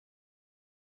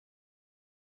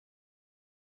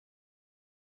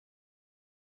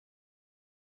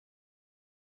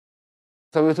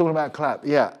So we were talking about clap,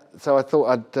 yeah. So I thought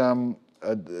I'd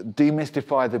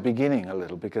demystify the beginning a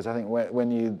little, because I think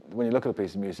when you look at a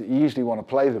piece of music, you usually want to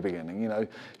play the beginning. You know,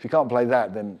 if you can't play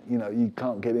that, then you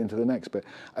can't get into the next bit.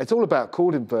 It's all about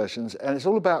chord inversions, and it's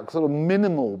all about sort of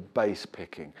minimal bass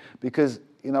picking, because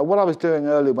what I was doing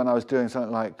earlier when I was doing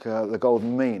something like the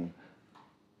Golden Mean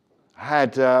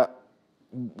had two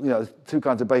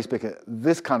kinds of bass picking.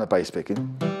 This kind of bass picking,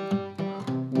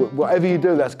 whatever you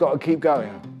do, that's got to keep going.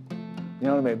 You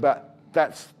know what I mean? But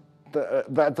that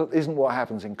isn't what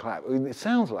happens in clap. I mean, it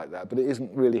sounds like that, but it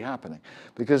isn't really happening,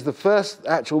 because the first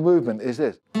actual movement is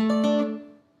this.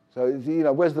 So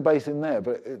where's the bass in there?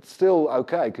 But it's still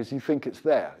okay because you think it's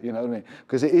there. You know what I mean?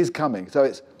 Because it is coming. So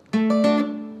it's.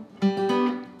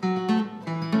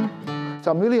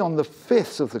 So I'm really on the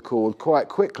fifths of the chord quite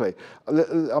quickly.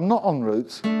 I'm not on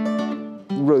roots.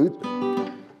 Root,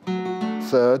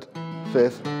 third,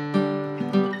 fifth.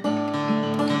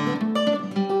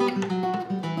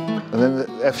 And then the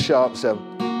F sharp 7.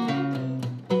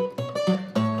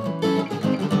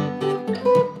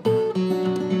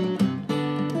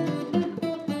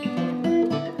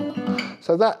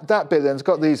 So that bit then's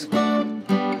got these.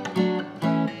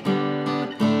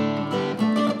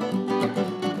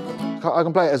 I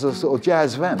can play it as a sort of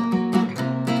jazz vamp.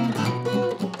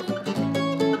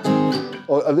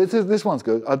 Or this one's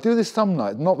good. I do this some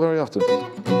night, not very often.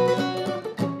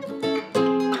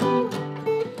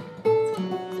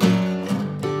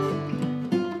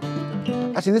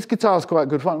 Actually, this guitar's quite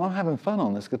good fun. I'm having fun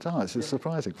on this guitar. It's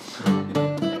surprising.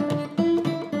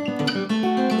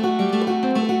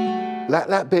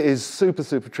 That bit is super,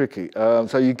 super tricky.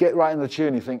 So you get right in the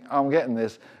tune, you think, I'm getting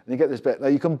this, and you get this bit. Now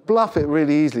you can bluff it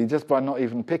really easily just by not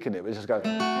even picking it, but just go.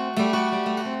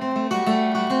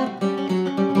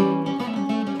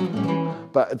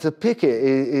 But to pick it,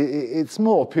 it's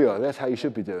more pure. That's how you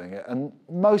should be doing it. And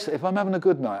if I'm having a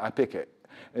good night, I pick it.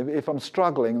 If I'm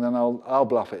struggling, then I'll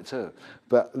bluff it too.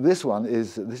 But this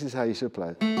is how you should play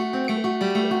it.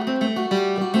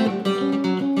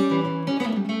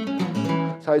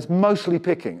 So it's mostly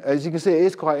picking. As you can see, it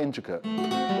is quite intricate.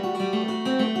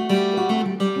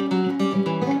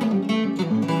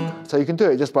 So you can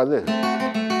do it just by this.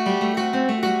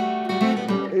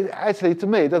 Actually, to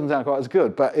me, it doesn't sound quite as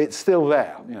good, but it's still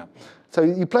there. So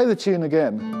you play the tune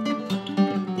again,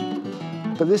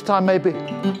 but this time maybe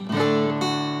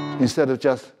instead of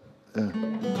just. You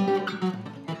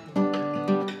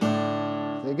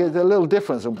get a little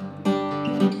difference.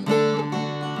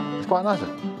 It's quite nice.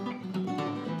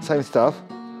 Same stuff.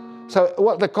 So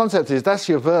what the concept is, that's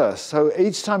your verse. So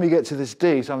each time you get to this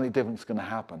D, something different's going to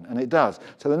happen, and it does.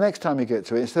 So the next time you get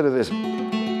to it, instead of this,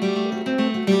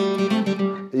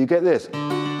 you get this.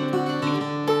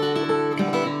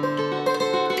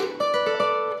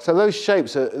 So those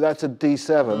shapes, that's a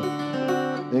D7,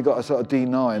 and you've got a sort of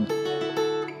D9,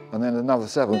 and then another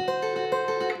 7.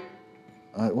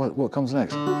 What comes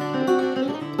next?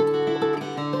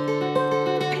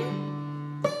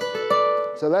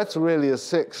 So that's really a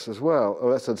 6 as well.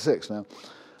 Oh, that's a 6 now.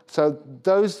 So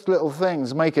those little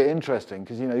things make it interesting,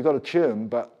 because you've got a tune,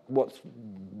 but what's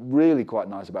really quite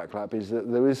nice about clap is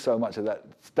that there is so much of that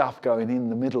stuff going in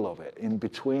the middle of it, in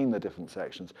between the different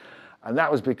sections. And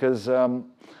that was because I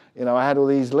had all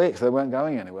these licks. They weren't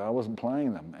going anywhere. I wasn't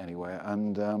playing them anywhere.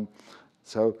 And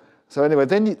so anyway,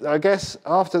 then I guess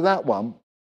after that one,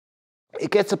 it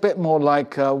gets a bit more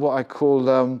like what I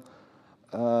call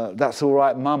That's All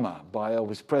Right Mama by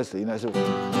Elvis Presley.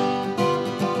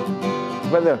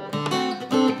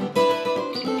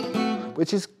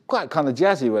 Which is quite kind of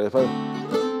jazzy, really.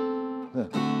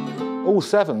 All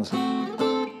 7s.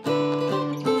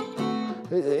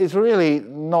 It's really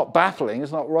not baffling.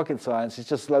 It's not rocket science. It's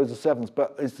just loads of 7s.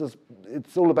 But it's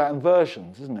all about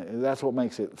inversions, isn't it? That's what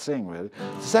makes it sing, really.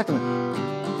 Second.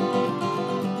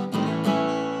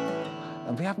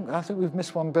 And I think we've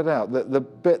missed one bit out. The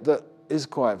bit that is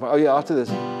quiet. Oh yeah, after this.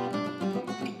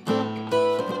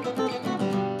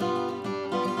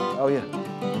 Oh yeah.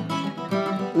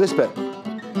 This bit.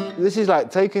 This is like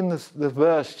taking the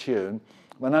verse tune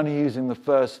when only using the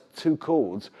first 2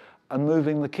 chords and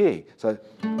moving the key. So.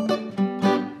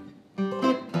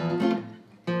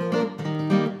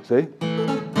 See?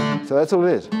 So that's all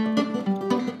it is.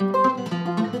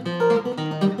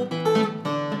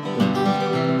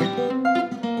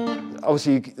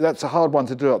 Obviously, that's a hard one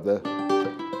to do up there.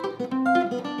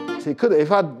 See,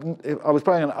 if I was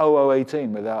playing an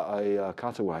 0018 without a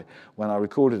cutaway when I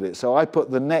recorded it, so I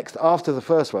put the next, after the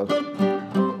first one,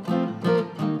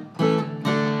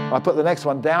 I put the next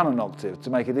one down an octave to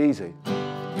make it easy,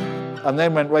 and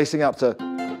then went racing up to,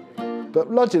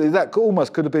 but logically that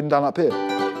almost could have been done up here.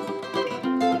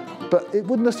 but it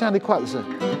wouldn't have sounded quite the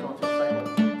same.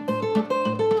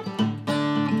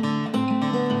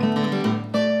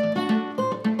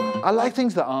 I like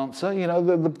things that answer. You know,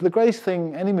 the greatest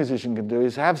thing any musician can do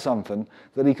is have something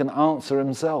that he can answer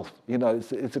himself. You know,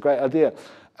 it's a great idea.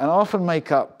 And I often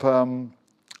make up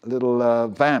little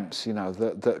vamps, you know,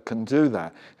 that can do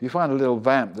that. If you find a little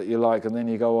vamp that you like and then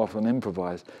you go off and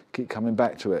improvise, keep coming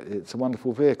back to it, it's a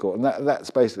wonderful vehicle. And that's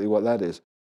basically what that is.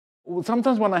 Well,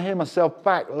 sometimes when I hear myself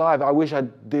back live, I wish I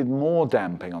did more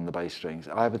damping on the bass strings.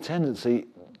 I have a tendency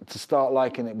to start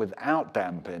liking it without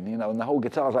damping, you know, and the whole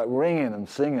guitar's like ringing and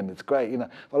singing. It's great, you know.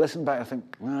 If I listen back, I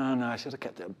think, no, I should have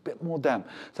kept it a bit more damp.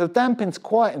 So damping's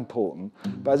quite important,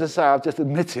 but as I say, I've just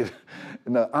admitted,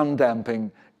 you know,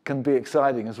 undamping can be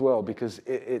exciting as well because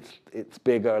it's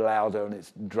bigger, louder, and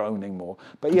it's droning more.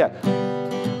 But yeah,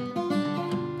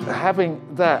 having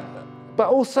that, but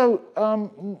also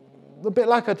a bit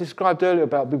like I described earlier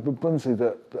about Big Bunzi,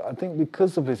 that I think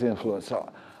because of his influence,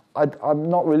 I'm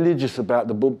not religious about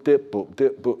the boop, dip,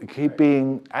 keep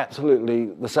being absolutely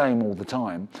the same all the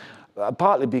time,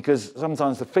 partly because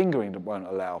sometimes the fingering won't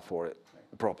allow for it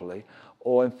properly,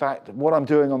 or in fact, what I'm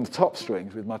doing on the top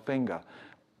strings with my finger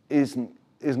isn't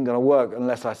going to work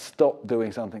unless I stop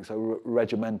doing something so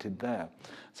regimented there.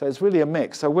 So it's really a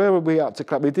mix. So where were we up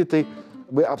to?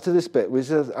 We're up to this bit, which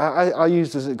is, I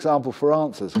used as an example for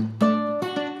answers.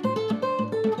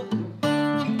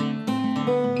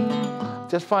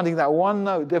 Just finding that one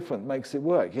note different makes it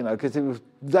work, you know, because it was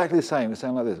exactly the same. It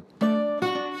sounded like this.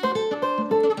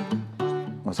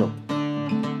 So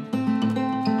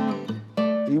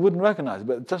you wouldn't recognize it,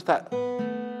 but just that,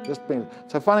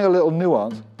 so finding a little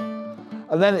nuance,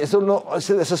 and then it's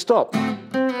a stop.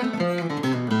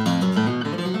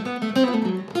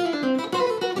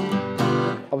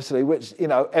 Obviously, which, you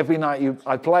know, every night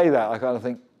I play that, I kind of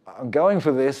think, I'm going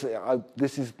for this.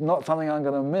 This is not something I'm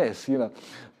going to miss, you know.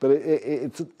 But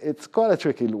it's quite a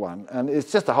tricky one, and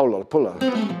it's just a whole lot of puller.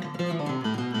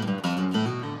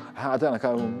 I don't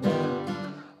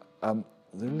know.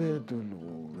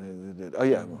 Oh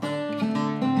yeah.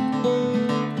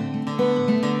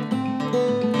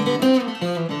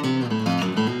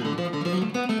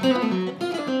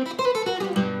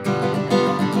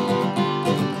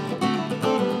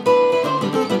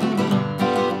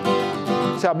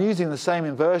 So I'm using the same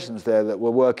inversions there that we're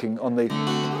working on the.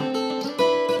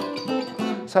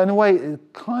 So in a way, it's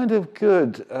kind of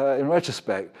good in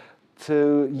retrospect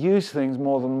to use things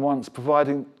more than once,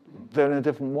 providing they're in a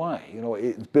different way. You know,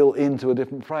 it's built into a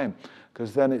different frame,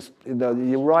 because then it's, you know,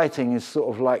 your writing is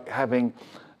sort of like having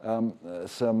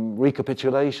some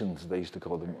recapitulations, they used to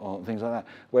call them, or things like that,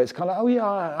 where it's kind of, oh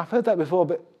yeah, I've heard that before,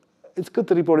 but it's good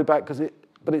that he brought it back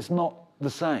but it's not the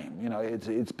same. You know,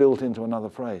 it's built into another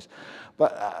phrase.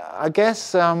 But I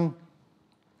guess.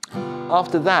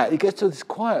 After that, it gets to this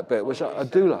quiet bit, which I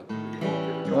do like.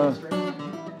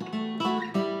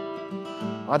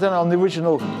 I don't know, on the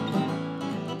original,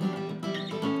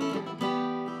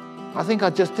 I think I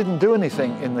just didn't do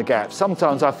anything in the gaps.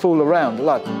 Sometimes I fool around,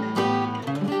 like,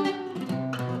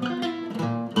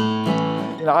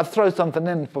 you know, I'd throw something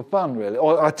in for fun, really,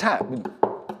 or I tap.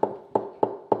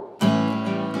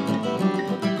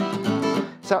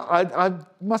 So I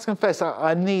must confess,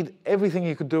 I need everything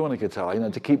you could do on a guitar, you know,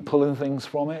 to keep pulling things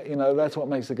from it. You know, that's what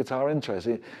makes the guitar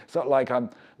interesting. It's not like I'm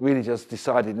really just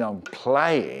decided, you know, I'm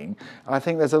playing. I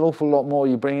think there's an awful lot more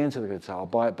you bring into the guitar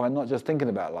by not just thinking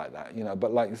about it like that, you know,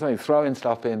 but like throwing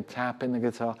stuff in, tapping the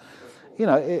guitar. You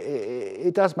know,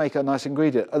 it does make a nice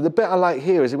ingredient. The bit I like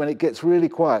here is when it gets really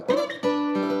quiet.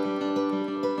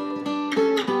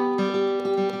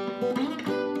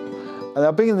 And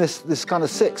I'm bringing this kind of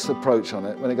sixth approach on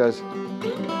it when it goes.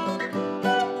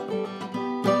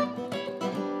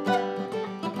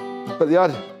 But the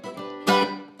idea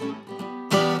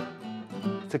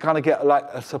to kind of get like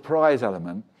a surprise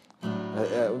element.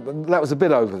 That was a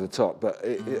bit over the top, but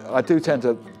I do tend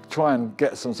to try and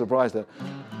get some surprise there.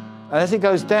 And as it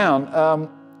goes down,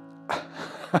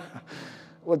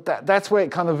 well, that's where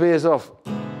it kind of veers off.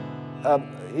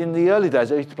 In the early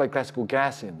days, I used to play classical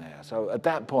gas in there. So at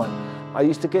that point, I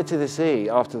used to get to this E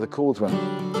after the chords went.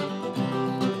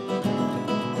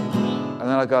 And then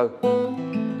I go.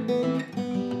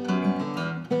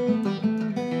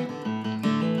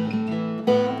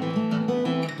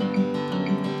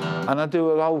 And I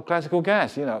do a whole classical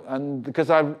gas, you know. And because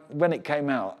when it came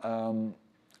out,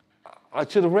 I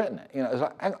should have written it. You know, it was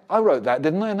like, I wrote that,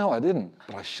 didn't I? No, I didn't.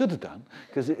 But I should have done,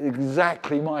 because it's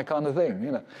exactly my kind of thing,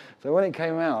 you know. So when it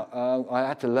came out, I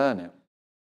had to learn it.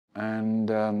 And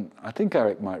I think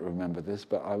Eric might remember this,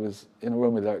 but I was in a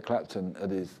room with Eric Clapton.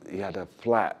 He had a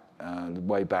flat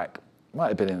way back, might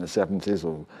have been in the 70s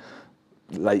or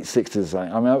late 60s or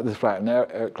something. I'm out at this flat and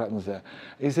Eric Clapton was there.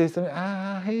 He says to me,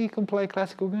 he can play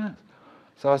classical gas.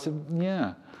 So I said,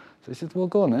 yeah. So he said, well,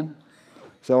 go on then.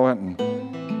 So I went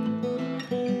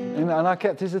and I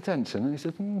kept his attention, and he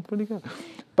said, pretty good.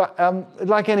 But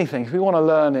like anything, if you want to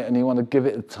learn it and you want to give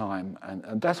it the time,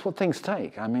 and that's what things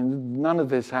take. I mean, none of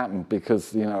this happened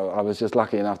because, you know, I was just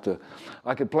lucky enough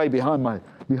I could play behind my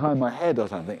head or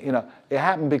something. You know, it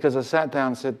happened because I sat down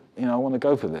and said, you know, I want to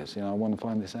go for this. You know, I want to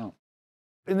find this out.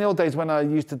 In the old days when I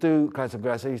used to do classical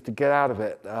gas, I used to get out of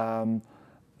it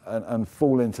and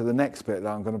fall into the next bit that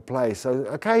I'm going to play. So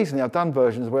occasionally I've done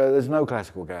versions where there's no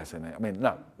classical gas in it. I mean,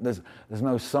 no, there's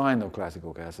no sign of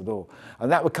classical gas at all.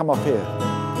 And that would come up here.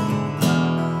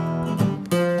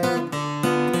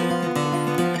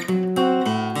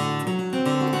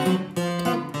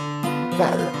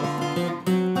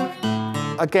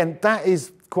 Again, that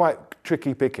is quite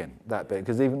tricky picking, that bit,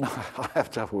 because even I have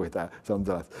trouble with that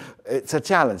sometimes. It's a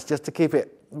challenge just to keep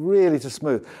it really just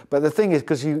smooth. But the thing is,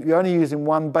 because you're only using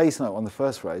one bass note on the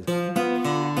first phrase.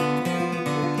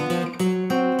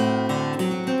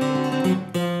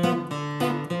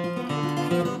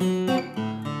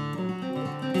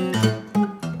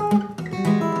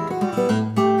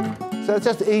 So it's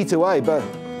just E to A, but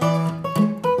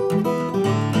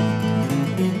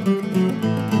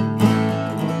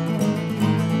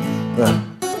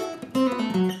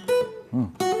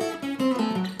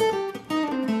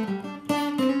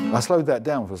I slowed that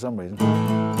down for some reason.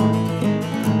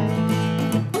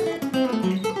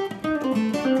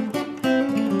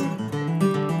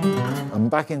 I'm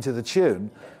back into the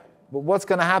tune. But what's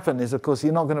going to happen is, of course,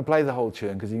 you're not going to play the whole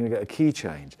tune because you're going to get a key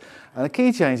change. And a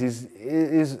key change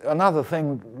is another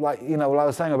thing, like, you know, what I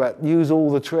was saying about use all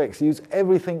the tricks, use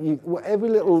everything, every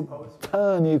little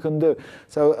turn you can do.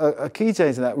 So a key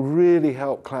change in that really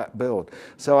helped clap build.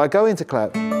 So I go into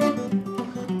clap,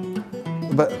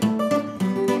 but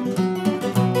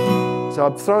so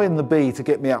I'd throw in the B to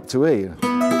get me up to E.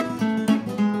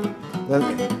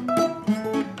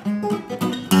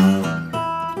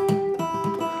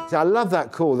 See, I love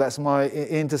that chord. That's my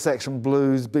intersection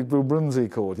blues, big blue brunsy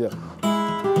chord. Yeah.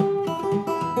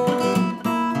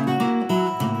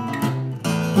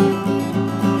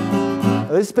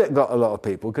 This bit got a lot of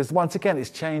people because once again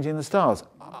it's changing the styles.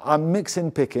 I'm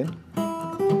mixing picking,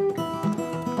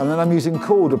 and then I'm using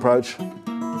chord approach.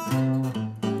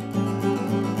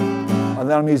 And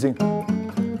then I'm using.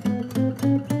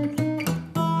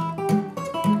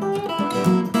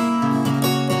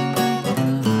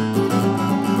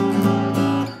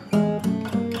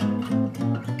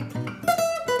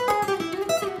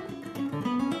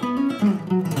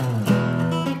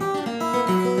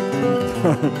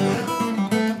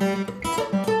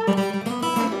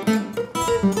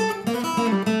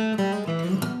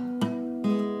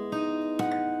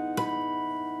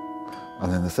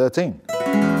 And then the 13.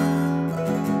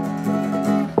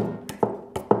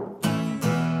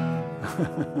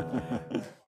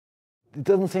 It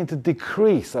doesn't seem to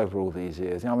decrease over all these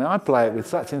years. I mean, I play it with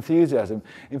such enthusiasm.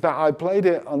 In fact, I played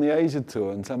it on the Asia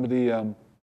tour, and somebody, the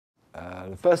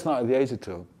first night of the Asia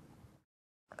tour,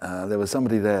 there was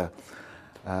somebody there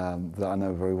that I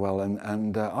know very well,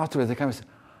 and afterwards they came and said,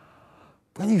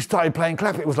 when you started playing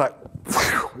clap, it was like,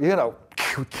 you know,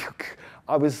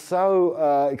 I was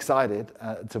so excited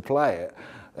to play it.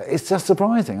 It's just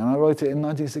surprising, and I wrote it in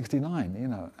 1969, you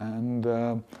know, and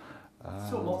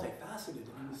so multifaceted.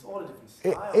 I mean, it's all the different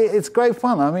styles. It's great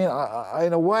fun. I mean,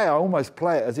 in a way, I almost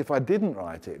play it as if I didn't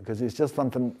write it, because it's just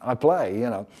something I play, you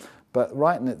know. But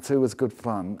writing it too was good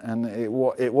fun, and it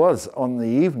was on the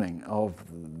evening of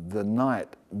the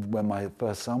night when my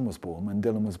first son was born, when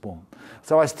Dylan was born.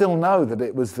 So I still know that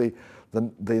it was the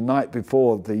night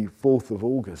before the 4th of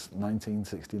August,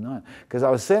 1969, because I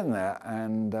was sitting there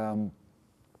and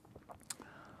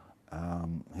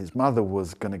his mother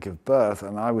was going to give birth,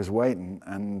 and I was waiting,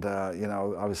 and you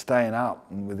know, I was staying up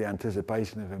with the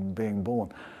anticipation of him being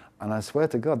born. And I swear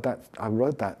to God, that I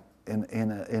wrote that in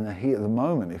a heat of the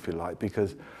moment, if you like,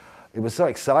 because it was so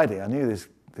exciting. I knew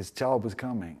this child was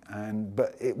coming,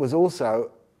 but it was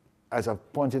also, as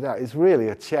I've pointed out, it's really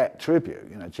a Chet tribute,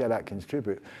 you know, Chet Atkins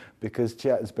tribute, because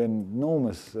Chet has been an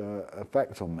enormous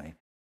effect on me.